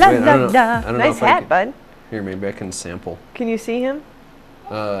la la Wait, I la don't know- la. I don't know Nice if I hat, can- bud. here, maybe I can sample. Can you see him?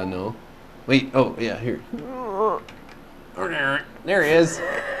 No. Wait, oh, yeah, here. There he is.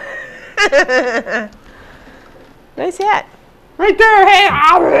 Nice hat. Right there, hey!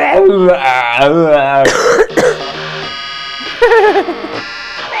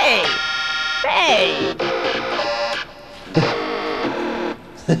 Hey!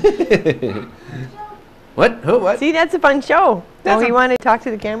 What? Who? What? See, that's a fun show. That's He wanted to talk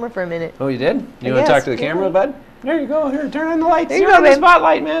to the camera for a minute. Oh, you did? You I want to talk guess. to the camera, bud? There you go. Here, turn on the lights. There you You're go, on the babe.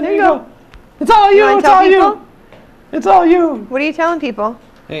 spotlight, man. There you go. It's all you. wanna It's tell all people? you. It's all you. What are you telling people?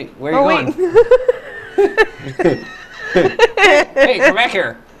 Hey, where are you Oh, going? Hey, come back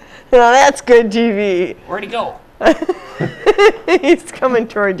here. Now that's good TV. Where'd he go? He's coming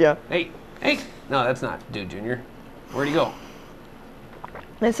toward you. Hey. No, that's not Dude Junior. Where'd he go?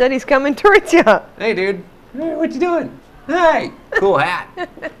 I said he's coming towards you. Hey, dude. Hey, what you doing? Hey, cool hat.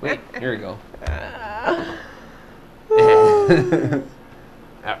 Wait, here we go.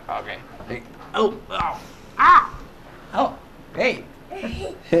 Okay. Hey. Oh. Ah. Oh. Hey.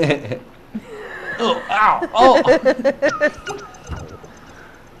 Oh. Ow. Oh.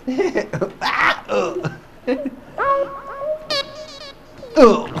 Ah. Oh.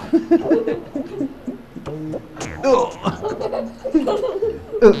 Oh.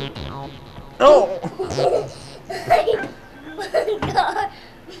 Oh. Oh.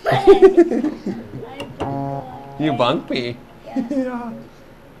 You bunked me. Yeah.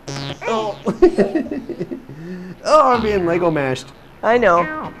 Oh. Oh, I'm being Lego mashed. I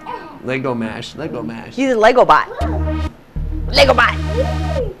know. Lego mash. Lego mash. He's a Lego bot. Lego bot.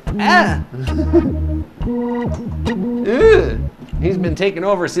 Ah. Ugh. He's been taking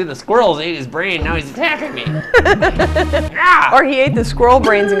over. See, the squirrels ate his brain. Now he's attacking me. Or he ate the squirrel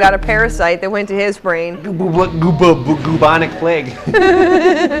brains and got a parasite that went to his brain. Bubonic plague.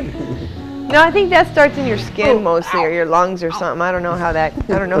 No, I think that starts in your skin mostly, or your lungs or something. I don't know how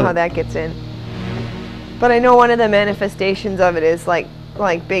that gets in. But I know one of the manifestations of it is like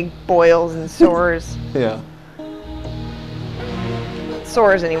big boils and sores. Yeah.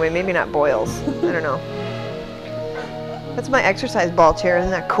 Sores anyway, maybe not boils. I don't know. That's my exercise ball chair.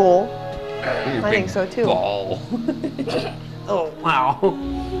 Isn't that cool? I think so too. Ball. Oh wow.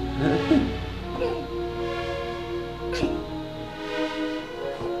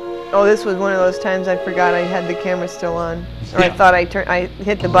 Oh, this was one of those times I forgot I had the camera still on, or I thought I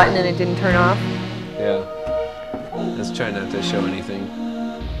hit the button and it didn't turn off. Yeah. Let's try not to show anything.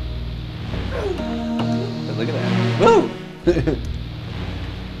 But look at that. Woo!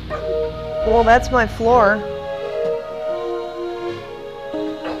 Well, that's my floor.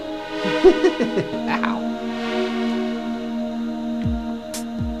 Ow.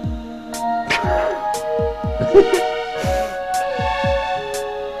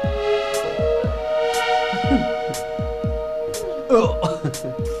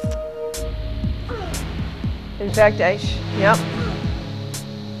 In fact, yep.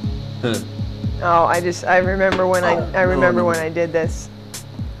 Oh, I remember when I remember when I did this.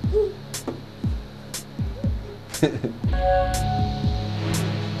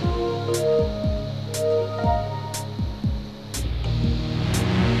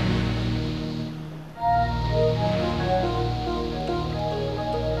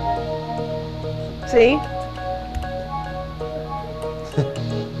 See?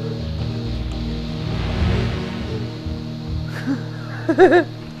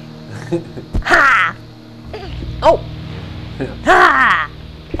 Ha! Oh! Ha!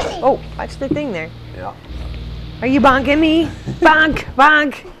 Oh, watch the thing there. Yeah. Are you bonking me? Bonk,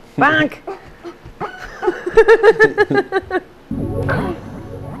 bonk, bonk.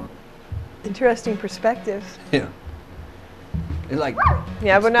 Interesting perspective. Yeah. It's like.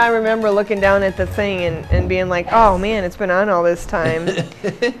 Yeah, but now I remember looking down at the thing and being like, oh man, it's been on all this time.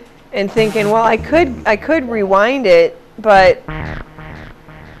 And thinking, well, I could rewind it, but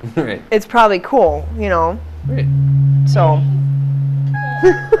Right. it's probably cool, you know. Right. So,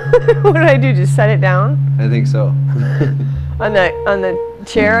 what did I do? Just set it down I think so. on the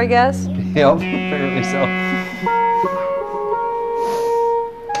chair, I guess. Yep. Apparently so.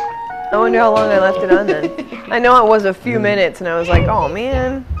 I wonder how long I left it on then. I know it was a few minutes, and I was like, oh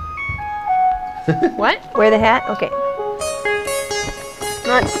man. What? Wear the hat? Okay.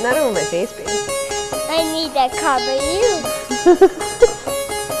 Not over my face, baby. I need to cover you.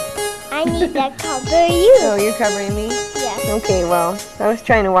 I need to cover you. Oh, you're covering me? Yeah. Okay, well, I was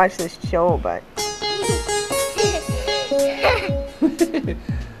trying to watch this show, but.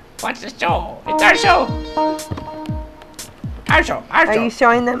 Watch the show. It's our show. Our show. Our Are show. you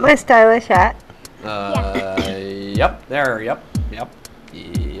showing them my stylish hat? Yep. There. Yep. Yep.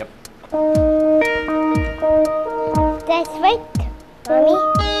 Yep. That's right, Mommy.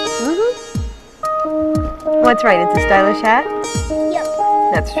 Mm-hmm. What's right? It's a stylish hat? Yep.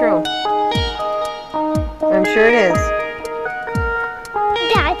 That's true. I'm sure it is.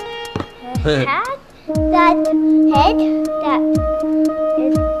 That hat, that head, that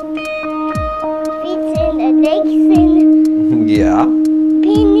feet and the legs and Yeah.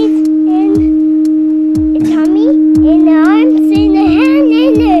 penis and the tummy and the arms and the hand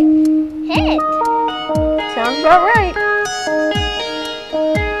and the head. Sounds about right.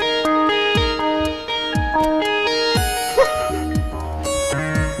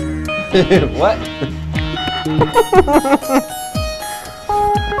 What?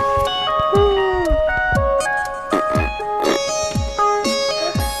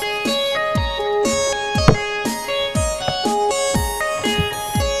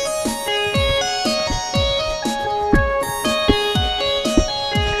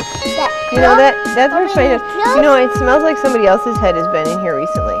 You know that's what's funny. You know, it smells like somebody else's head has been in here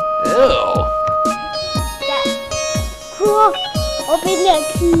recently. Ew. That cool. Open the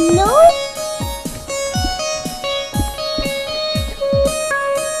close.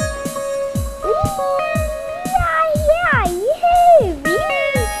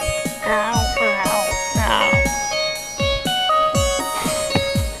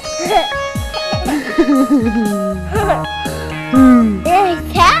 There's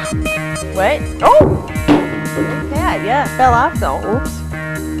that. What? Oh! Yeah, yeah, fell off though. Oops.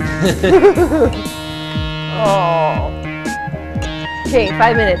 Oh. Okay,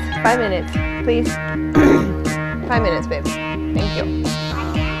 5 minutes. 5 minutes, please. 5 minutes, babe. Thank you.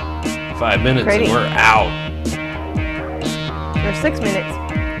 5 minutes Ready? and we're out. or 6 minutes.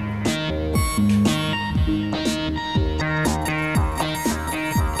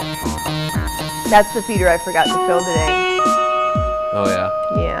 That's the feeder I forgot to fill today. Oh yeah.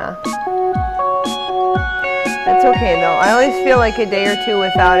 Yeah. That's okay though. I always feel like a day or two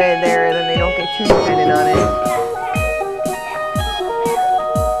without it there, and then they don't get too dependent on it.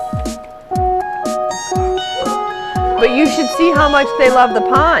 But you should see how much they love the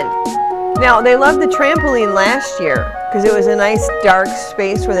pond. Now, they loved the trampoline last year because it was a nice dark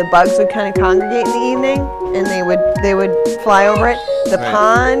space where the bugs would kind of congregate in the evening, and they would fly over it. The Right.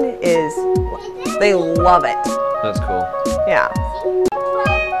 pond is, they love it. That's cool. Yeah.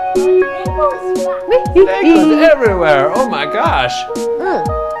 Mangoes everywhere. Oh my gosh.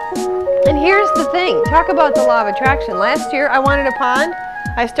 And here's the thing. Talk about the law of attraction. Last year, I wanted a pond.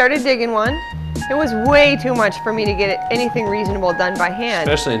 I started digging one. It was way too much for me to get anything reasonable done by hand.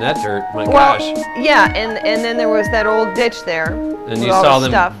 Especially in that dirt. My Well, gosh. yeah, and then there was that old ditch there. And with you all saw the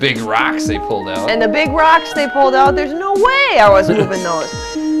them stuff. big rocks they pulled out. And the big rocks they pulled out, there's no way I was moving those.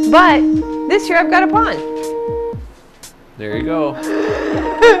 But this year I've got a pond. There you go.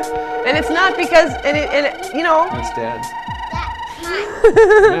 And it's not because, you know. That's Dad's.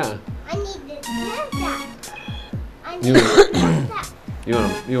 Yeah. I need this. I You need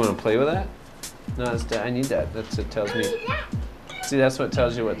want you want to play with that? No, that's Dad. I need that. That's what tells me. See, that's what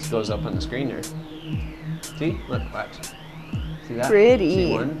tells you what goes up on the screen there. See? Look, watch. See that? Pretty.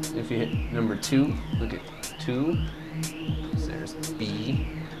 See one? If you hit number 2, look at 2. There's B.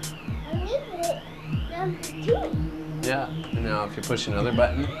 I need it. Number 2. Yeah. And now if you push another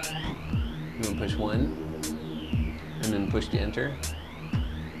button, you want to push 1, and then push the enter,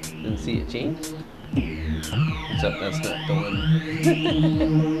 and see it change. Except that's not the one.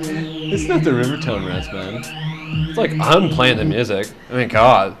 It's not the Rivertown Rats, man. It's like I'm playing the music. I mean,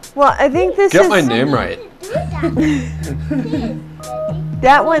 God. Well, I think this Get is. my name right.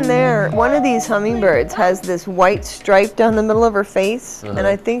 That one there, one of these hummingbirds has this white stripe down the middle of her face. And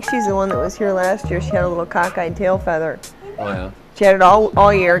I think she's the one that was here last year. She had a little cockeyed tail feather. Oh, yeah. She had it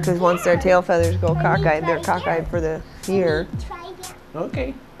all year because once their tail feathers go cockeyed, they're cockeyed for the year. Try again.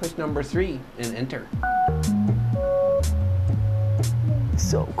 Okay. Push number 3 and enter.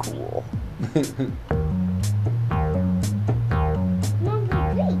 So cool.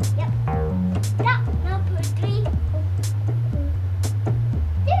 Number 3. Yep. Yeah, number 3.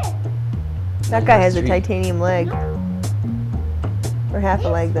 There. That guy has a 3. titanium leg. Or half a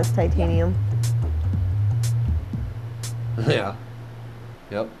leg that's titanium. Yeah.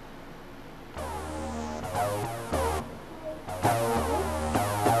 Yep.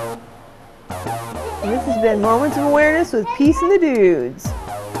 And this has been Moments of Awareness with Peace and the Dudes.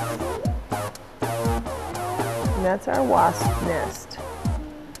 And that's our wasp nest.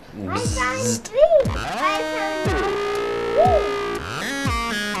 I found 3. I found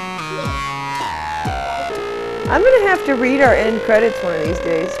 3. I'm going to have to read our end credits one of these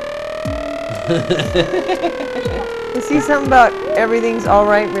days. I see something about everything's all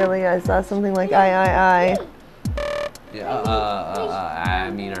right, really. I saw something like I. Yeah. I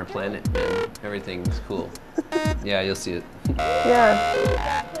mean, our planet, man. Everything's cool. Yeah, you'll see it.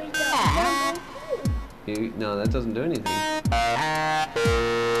 Yeah. No, that doesn't do anything.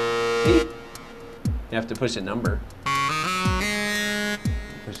 See? You have to push a number.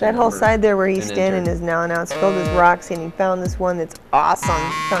 Push a That whole number side there where he's and standing enter. is now it's filled with rocks, and he found this one that's awesome.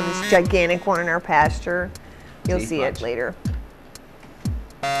 He found this gigantic one in our pasture. You'll See? see Watch. it later.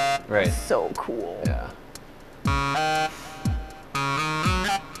 Right. So cool. Yeah.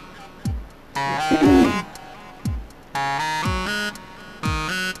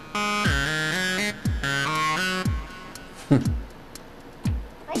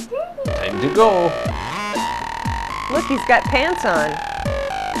 Time to go. Look, he's got pants on.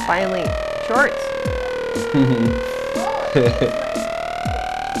 Finally, shorts.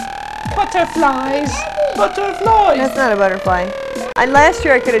 Butterflies! Butterflies! That's not a butterfly. Last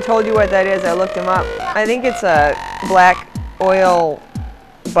year I could have told you what that is. I looked him up. I think it's a black oil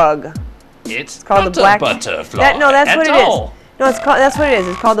bug. It's Called not the black a butterfly. that's what it is. all. No, that's what it is.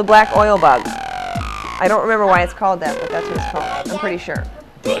 It's called the black oil bug. I don't remember why it's called that, but that's what it's called. I'm pretty sure.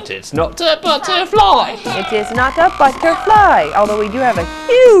 But it's not a butterfly. It is not a butterfly, although we do have a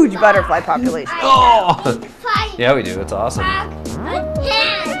huge butterfly population. Oh! 5. Yeah, we do. It's awesome. 10.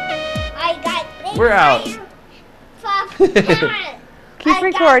 I got big We're out. fire. 10. Keep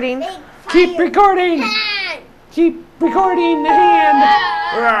recording. Keep recording. 10. Keep recording the hand.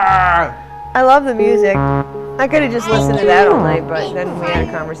 Rawr. I love the music. I could have just listened to that all night, but then we had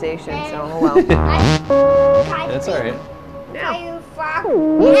a conversation, so oh well. That's all right. Fire.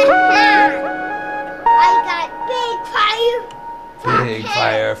 I got big fire. Big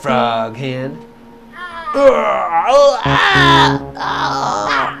fire frog hand.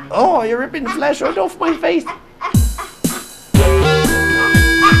 Oh, you're ripping flesh right off my face.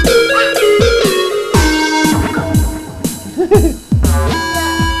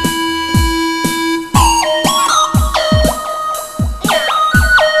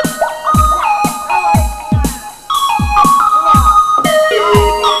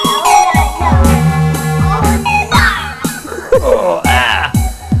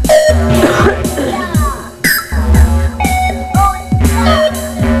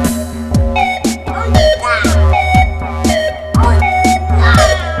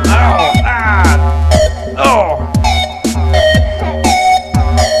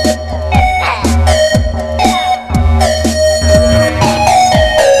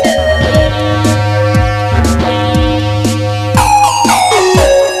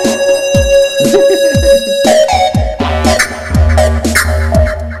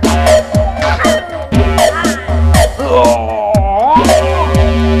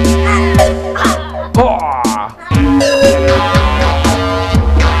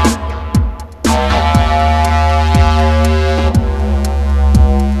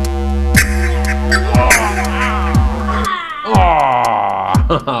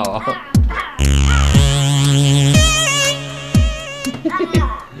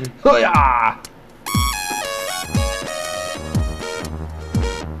 Oh yeah!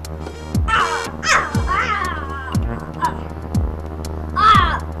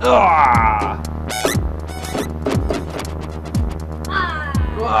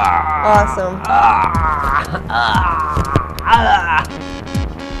 Awesome.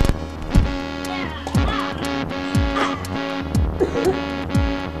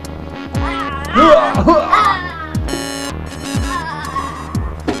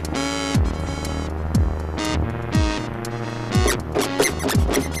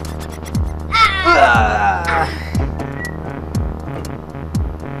 Sorry.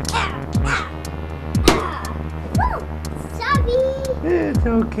 It's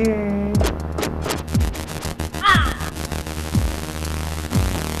okay.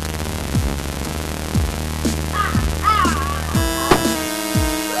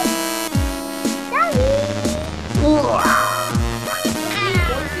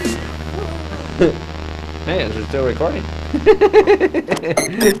 Hey, is it still recording?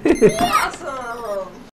 Awesome.